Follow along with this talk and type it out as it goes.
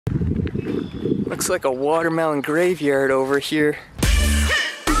Looks like a watermelon graveyard over here.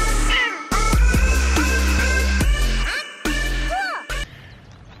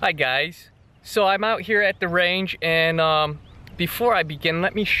 Hi guys, so I'm out here at the range, and before I begin,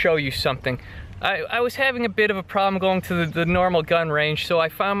 let me show you something. I was having a bit of a problem going to the normal gun range, so I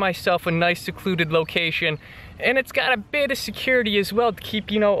found myself a nice secluded location, and it's got a bit of security as well to keep,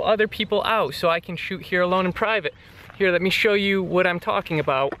 you know, other people out, so I can shoot here alone in private. Here, let me show you what I'm talking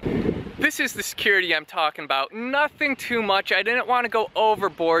about. This is the security I'm talking about. Nothing too much. I didn't want to go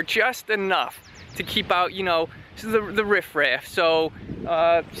overboard, just enough to keep out, you know, the riffraff. So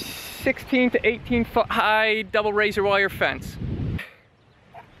 16 to 18 foot high double razor wire fence.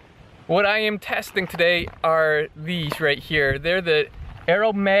 What I am testing today are these right here. They're the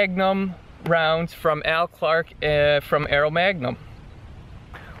Aeromagnum rounds from Al Clark from Aeromagnum.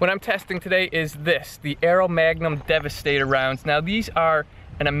 What I'm testing today is this, the Aeromagnum Devastator rounds. Now these are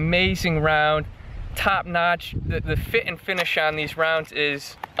an amazing round, top notch. The fit and finish on these rounds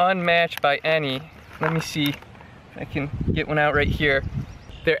is unmatched by any. Let me see if I can get one out right here.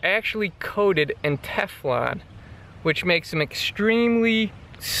 They're actually coated in Teflon, which makes them extremely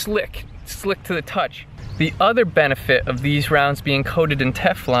slick to the touch. The other benefit of these rounds being coated in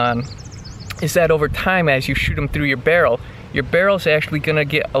Teflon is that over time, as you shoot them through your barrel's actually gonna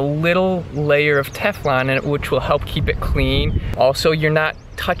get a little layer of Teflon in it, which will help keep it clean. Also, you're not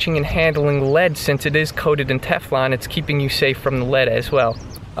touching and handling lead since it is coated in Teflon. It's keeping you safe from the lead as well.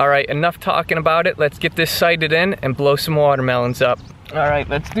 All right, enough talking about it. Let's get this sighted in and blow some watermelons up. All right,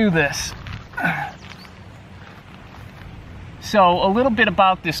 let's do this. So, a little bit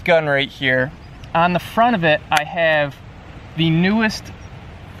about this gun right here. On the front of it, I have the newest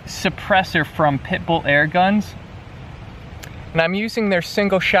suppressor from Pitbull Airguns. And I'm using their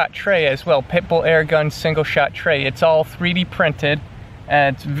single shot tray as well, Pitbull Airgun single shot tray. It's all 3D printed,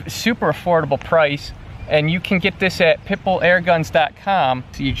 and it's super affordable price. And you can get this at pitbullairguns.com.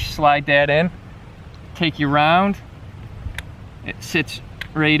 So you just slide that in, take your round. It sits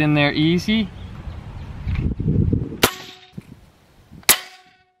right in there easy.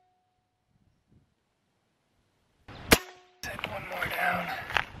 Set one more down.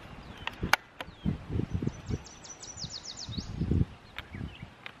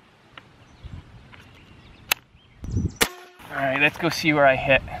 Alright, let's go see where I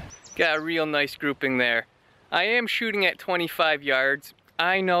hit. Got a real nice grouping there. I am shooting at 25 yards.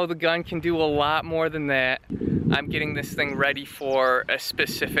 I know the gun can do a lot more than that. I'm getting this thing ready for a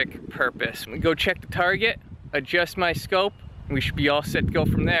specific purpose. We go check the target, adjust my scope, and we should be all set to go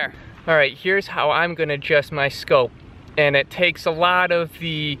from there. Alright, here's how I'm gonna adjust my scope. And it takes a lot of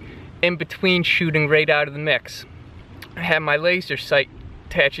the in-between shooting right out of the mix. I have my laser sight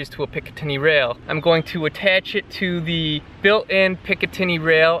attaches to a Picatinny rail. I'm going to attach it to the built-in Picatinny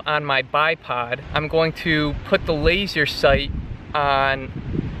rail on my bipod. I'm going to put the laser sight on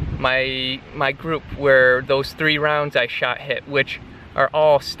my group where those 3 rounds I shot hit, which are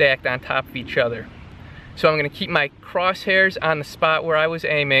all stacked on top of each other. So I'm going to keep my crosshairs on the spot where I was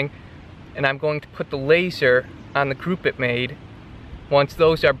aiming, and I'm going to put the laser on the group it made. Once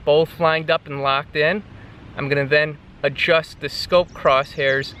those are both lined up and locked in, I'm going to then adjust the scope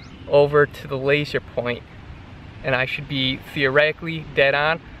crosshairs over to the laser point, and I should be theoretically dead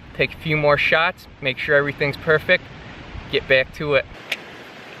on. Take a few more shots, make sure everything's perfect, get back to it.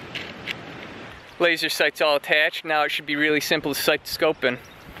 Laser sight's all attached. Now it should be really simple to sight the scope in.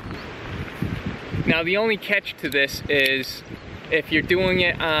 Now the only catch to this is if you're doing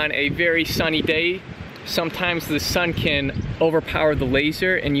it on a very sunny day, sometimes the sun can overpower the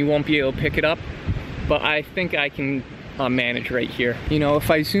laser and you won't be able to pick it up. But I think I can manage right here. You know, if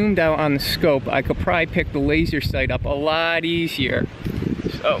I zoomed out on the scope, I could probably pick the laser sight up a lot easier.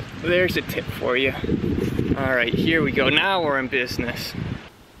 So there's a tip for you. All right, here we go. Now we're in business.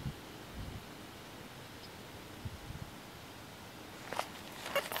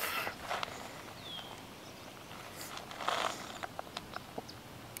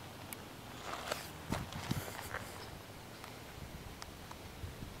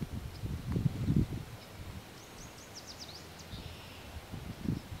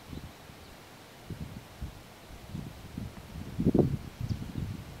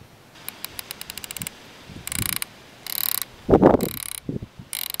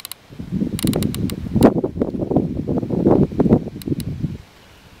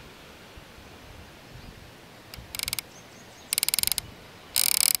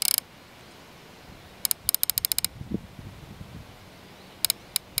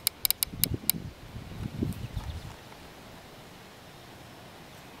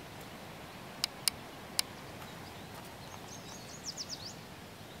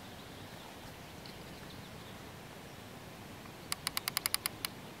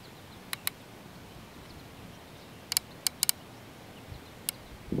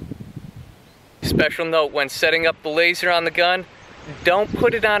 Special note, when setting up the laser on the gun, don't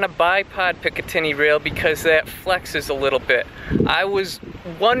put it on a bipod Picatinny rail because that flexes a little bit. I was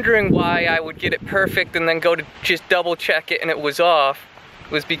wondering why I would get it perfect and then go to just double check it and it was off.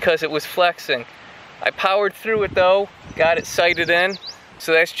 It was because it was flexing. I powered through it though, got it sighted in.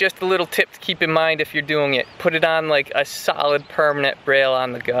 So that's just a little tip to keep in mind if you're doing it. Put it on like a solid permanent rail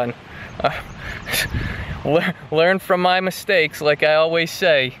on the gun. Learn from my mistakes, like I always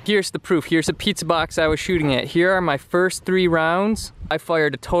say. Here's the proof. Here's a pizza box I was shooting at. Here are my first 3 rounds. I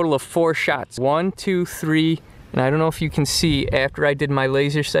fired a total of 4 shots. 1, 2, 3, and I don't know if you can see after I did my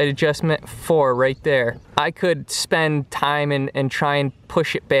laser sight adjustment, 4 right there. I could spend time and try and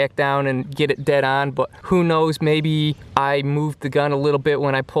push it back down and get it dead on, but who knows, maybe I moved the gun a little bit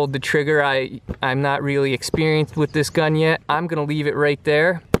when I pulled the trigger. I'm not really experienced with this gun yet. I'm gonna leave it right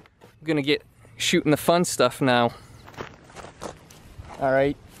there. I'm gonna get shooting the fun stuff now. All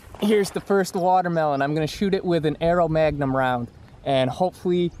right, here's the first watermelon. I'm gonna shoot it with an Aeromagnum round, and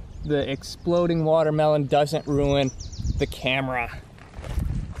hopefully the exploding watermelon doesn't ruin the camera.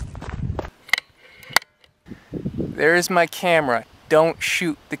 There's my camera. Don't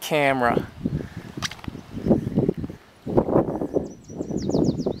shoot the camera.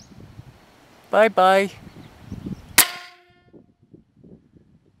 Bye-bye.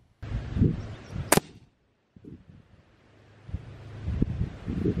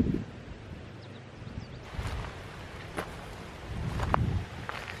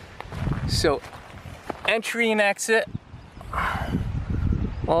 So, entry and exit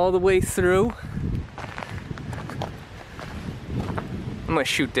all the way through. I'm gonna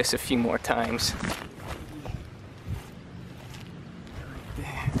shoot this a few more times.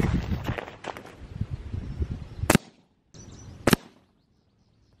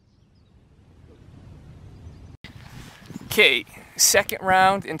 Okay, second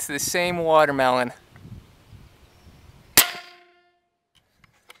round into the same watermelon.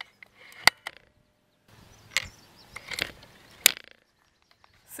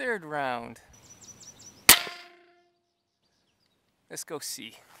 Third round. Let's go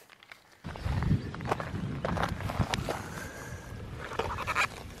see.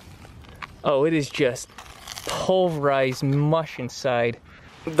 Oh, it is just pulverized mush inside.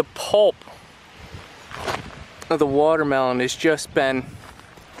 The pulp of the watermelon has just been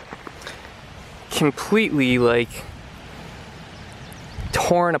completely like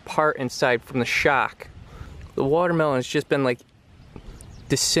torn apart inside from the shock. The watermelon has just been like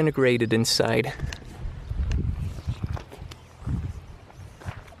disintegrated inside.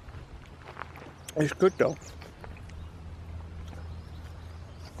 It's good though.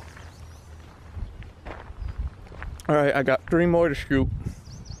 Alright, I got 3 more to shoot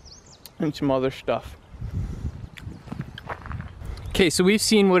and some other stuff. Okay, so we've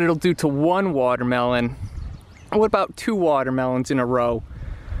seen what it'll do to 1 watermelon. What about 2 watermelons in a row?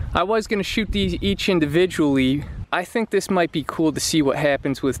 I was gonna shoot these each individually. I think this might be cool to see what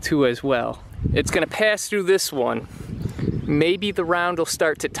happens with 2 as well. It's gonna pass through this one. Maybe the round will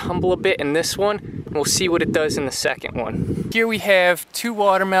start to tumble a bit in this one, and we'll see what it does in the second one. Here we have 2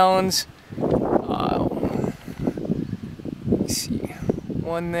 watermelons. Let's see,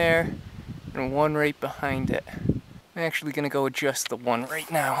 1 there, and 1 right behind it. I'm actually gonna go adjust the 1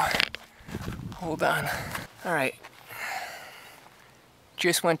 right now. Hold on. All right.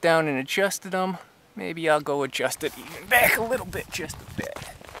 Just went down and adjusted them. Maybe I'll go adjust it even back a little bit, just a bit.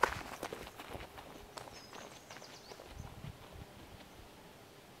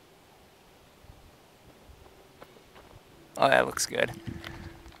 Oh, that looks good.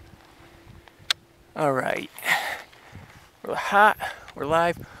 All right. We're hot, we're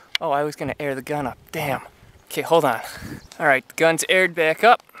live. Oh, I was gonna air the gun up, damn. Okay, hold on. All right, the gun's aired back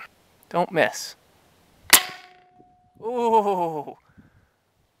up. Don't miss. Oh,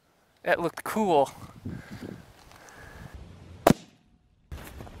 that looked cool.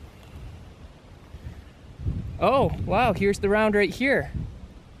 Oh, wow, here's the round right here.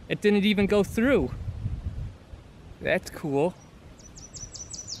 It didn't even go through. That's cool.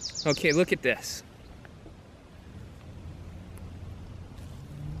 Okay, look at this.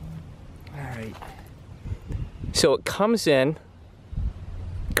 All right. So it comes in,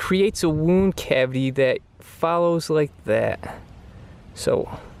 creates a wound cavity that follows like that.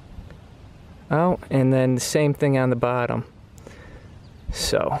 So, oh, and then the same thing on the bottom.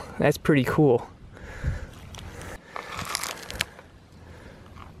 So, that's pretty cool.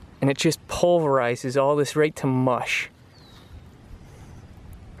 And it just pulverizes all this right to mush.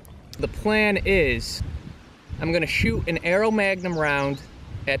 The plan is, I'm gonna shoot an Aeromagnum round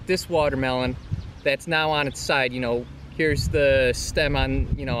at this watermelon that's now on its side. You know, here's the stem on,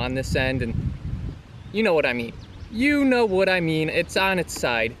 you know, on this end, and You know what I mean. You know what I mean, it's on its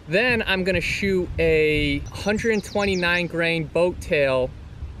side. Then I'm gonna shoot a 129 grain boat tail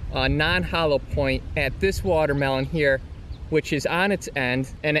non-hollow point at this watermelon here, which is on its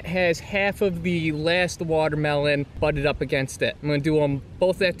end, and it has half of the last watermelon butted up against it. I'm gonna do them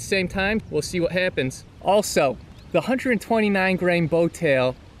both at the same time. We'll see what happens. Also, the 129 grain bow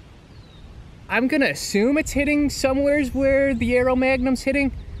tail, I'm gonna assume it's hitting somewhere where the Aeromagnum's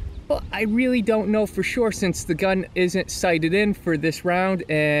hitting, but I really don't know for sure since the gun isn't sighted in for this round,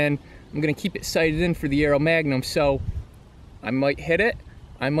 and I'm gonna keep it sighted in for the Aeromagnum, so I might hit it,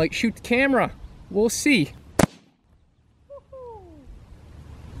 I might shoot the camera. We'll see.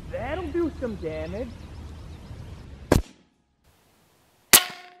 That'll do some damage.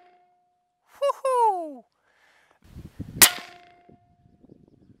 Woohoo!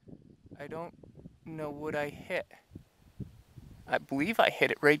 I don't know what I hit. I believe I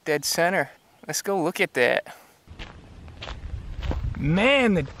hit it right dead center. Let's go look at that.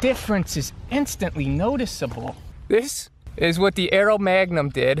 Man, the difference is instantly noticeable. This is what the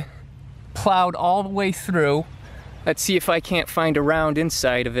Aeromagnum did. Plowed all the way through. Let's see if I can't find a round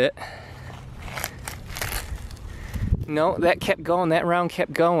inside of it. No, that kept going. That round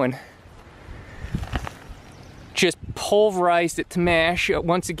kept going. Just pulverized it to mash.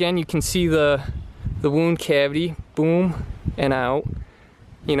 Once again, you can see the wound cavity. Boom and out.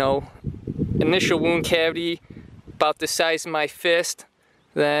 You know, initial wound cavity about the size of my fist.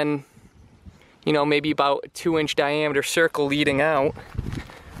 Then, you know, maybe about a 2-inch diameter circle leading out.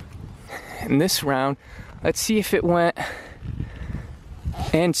 And this round, let's see if it went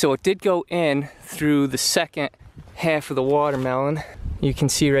in. So it did go in through the second half of the watermelon. You can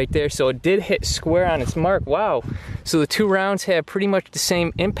see right there. So it did hit square on its mark. Wow. So the two rounds have pretty much the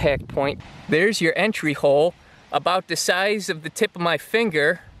same impact point. There's your entry hole, about the size of the tip of my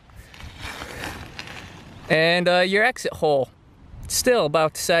finger. And your exit hole, still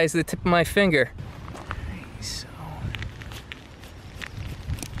about the size of the tip of my finger.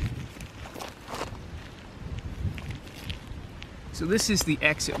 So this is the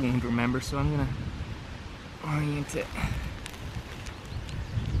exit wound, remember? So I'm gonna orient it.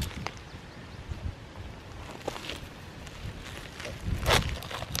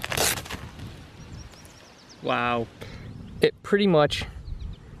 Wow. It pretty much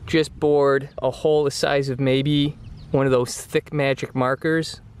just bored a hole the size of maybe one of those thick magic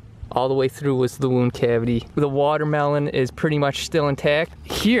markers. All the way through was the wound cavity. The watermelon is pretty much still intact.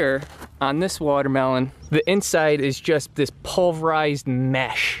 Here, on this watermelon, the inside is just this pulverized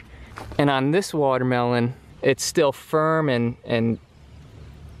mesh. And on this watermelon, it's still firm and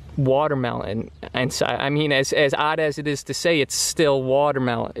watermelon inside. I mean, as odd as it is to say, it's still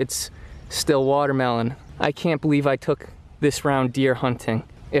watermelon. It's still watermelon. I can't believe I took this round deer hunting.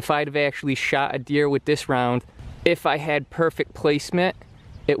 If I'd have actually shot a deer with this round, if I had perfect placement,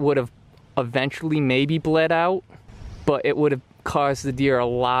 it would have eventually maybe bled out, but it would have caused the deer a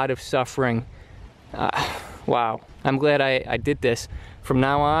lot of suffering. Wow, I'm glad I did this. From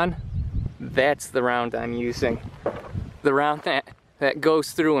now on, that's the round I'm using. The round that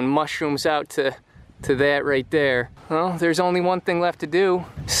goes through and mushrooms out to that right there. Well, there's only one thing left to do.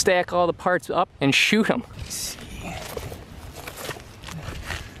 Stack all the parts up and shoot them. Let's see.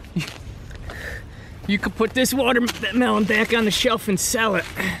 You could put this watermelon back on the shelf and sell it.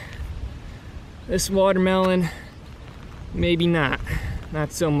 This watermelon, maybe not.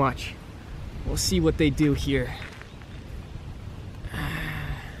 Not so much. We'll see what they do here.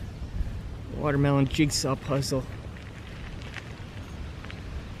 Watermelon jigsaw puzzle.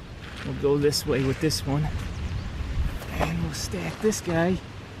 We'll go this way with this one. And we'll stack this guy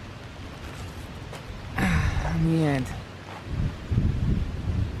on the end.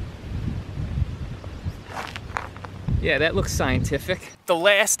 Yeah, that looks scientific. The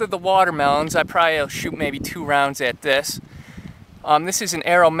last of the watermelons, I probably will shoot maybe 2 rounds at this. This is an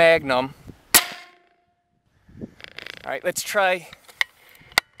Aeromagnum. All right, let's try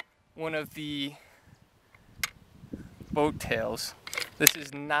one of the boat tails. This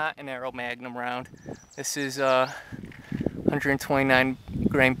is not an Aeromagnum round. This is a 129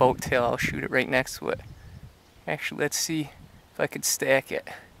 grain boat tail. I'll shoot it right next to it. Actually, let's see if I could stack it.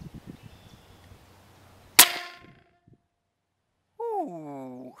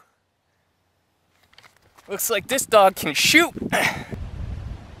 Ooh. Looks like this dog can shoot.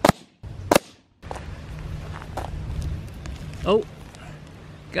 Oh,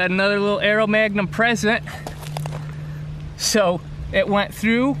 got another little Aeromagnum present. So it went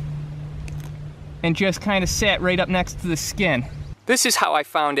through and just kind of sat right up next to the skin. This is how I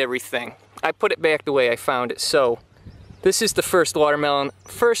found everything. I put it back the way I found it. So this is the first watermelon.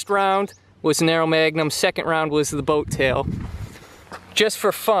 First round was an Aeromagnum, second round was the boat tail. Just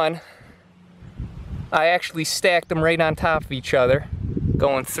for fun, I actually stacked them right on top of each other,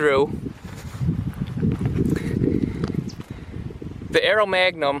 going through. The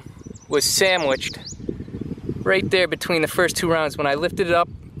Aeromagnum was sandwiched right there between the first two rounds. When I lifted it up,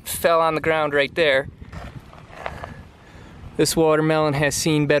 fell on the ground right there. This watermelon has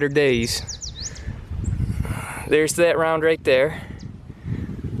seen better days. There's that round right there.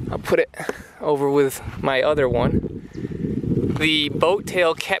 I'll put it over with my other one. The boat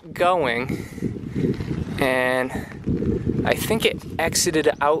tail kept going, and I think it exited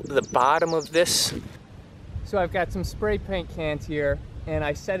out the bottom of this. So I've got some spray paint cans here, and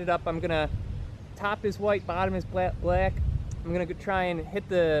I set it up. I'm gonna, top is white, bottom is black. I'm gonna try and hit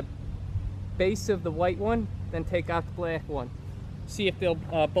the base of the white one, then take out the black one. See if they'll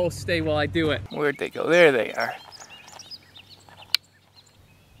both stay while I do it. Where'd they go? There they are.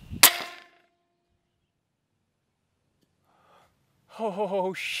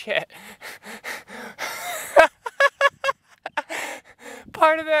 Oh shit.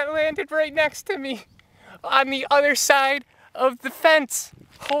 Part of that landed right next to me on the other side of the fence.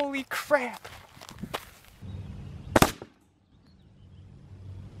 Holy crap.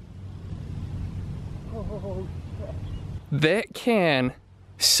 Oh, crap. That can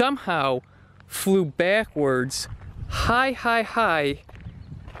somehow flew backwards, high.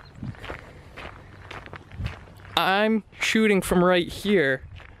 I'm shooting from right here,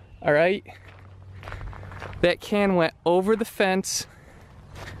 all right? That can went over the fence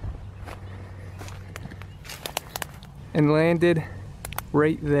and landed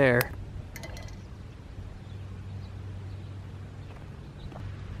right there.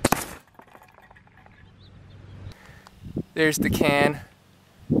 There's the can,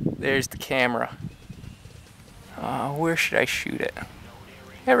 there's the camera. Where should I shoot it?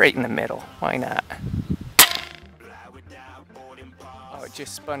 Yeah, right in the middle, why not? Oh, it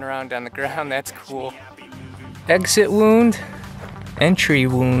just spun around on the ground, that's cool. Exit wound, entry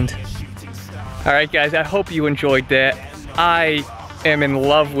wound. All right guys, I hope you enjoyed that. I am in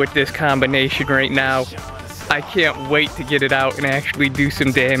love with this combination right now. I can't wait to get it out and actually do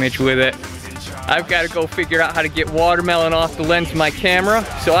some damage with it. I've got to go figure out how to get watermelon off the lens of my camera,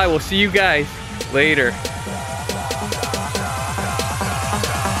 so I will see you guys later.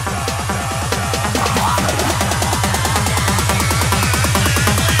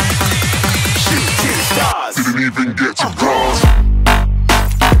 Didn't even get to